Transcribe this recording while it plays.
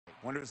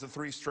Winners of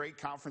 3 straight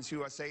Conference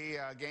USA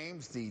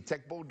games. The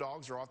Tech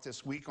Bulldogs are off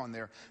this week on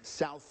their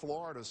South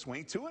Florida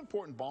swing. 2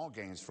 important ball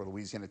games for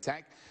Louisiana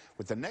Tech,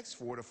 with the next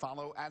 4 to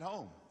follow at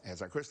home.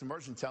 As our Kristen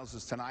Merchant tells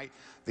us tonight,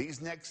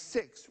 these next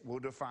 6 will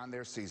define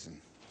their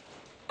season.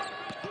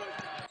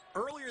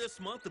 Earlier this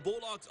month, the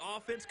Bulldogs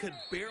offense could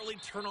barely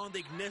turn on the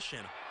ignition,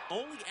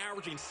 only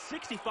averaging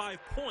 65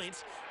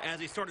 points as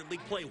they started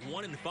league play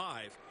 1-5.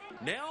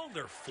 Now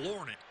they're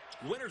flooring it.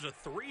 Winners of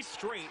 3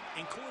 straight,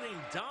 including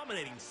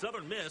dominating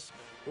Southern Miss,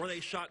 where they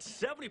shot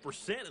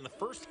 70% in the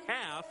first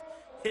half,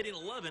 hitting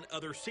 11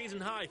 of their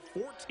season-high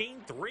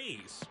 14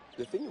 threes.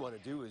 The thing you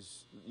want to do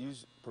is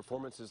use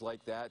performances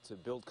like that to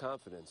build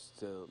confidence,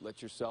 to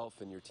let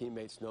yourself and your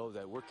teammates know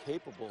that we're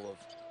capable of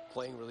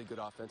playing really good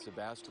offensive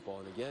basketball.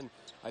 And again,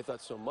 I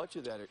thought so much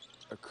of that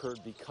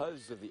occurred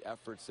because of the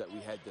efforts that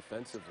we had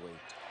defensively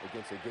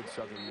against a good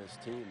Southern Miss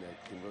team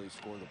that can really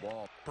score the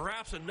ball.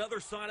 Perhaps another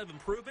sign of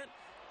improvement,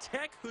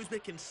 Tech, who's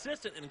been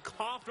consistent and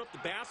coughing up the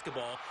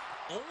basketball,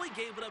 only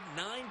gave it up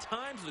 9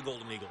 times to the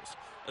Golden Eagles,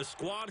 a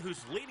squad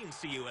who's leading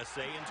CUSA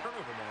in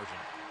turnover margin.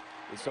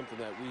 It's something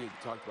that we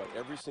talked about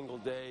every single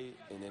day,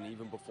 and then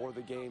even before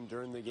the game,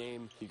 during the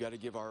game. You got to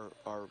give our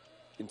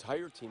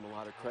entire team a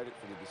lot of credit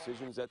for the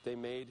decisions that they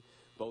made,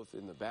 both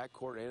in the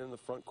backcourt and in the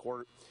front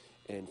court,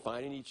 and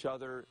finding each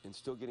other and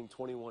still getting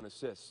 21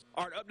 assists.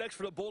 All right, up next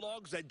for the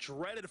Bulldogs, that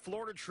dreaded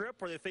Florida trip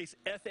where they face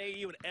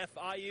FAU and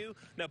FIU.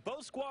 Now,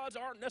 both squads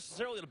aren't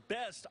necessarily the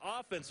best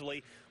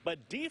offensively,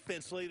 but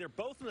defensively, they're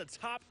both in the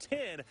top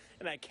 10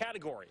 in that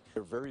category.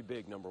 They're very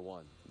big, number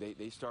one.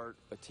 They start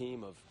a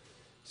team of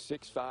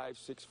 6'5",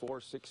 6'4",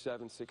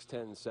 6'7",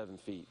 6'10", and 7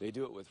 feet. They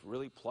do it with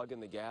really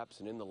plugging the gaps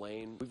and in the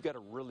lane. We've got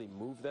to really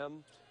move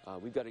them.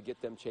 We've got to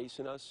get them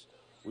chasing us.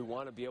 We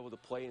want to be able to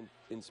play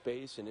in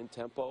space and in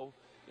tempo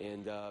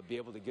and be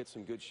able to get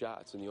some good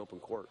shots in the open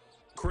court.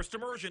 Kristen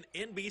Merchant,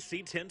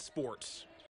 NBC 10 Sports.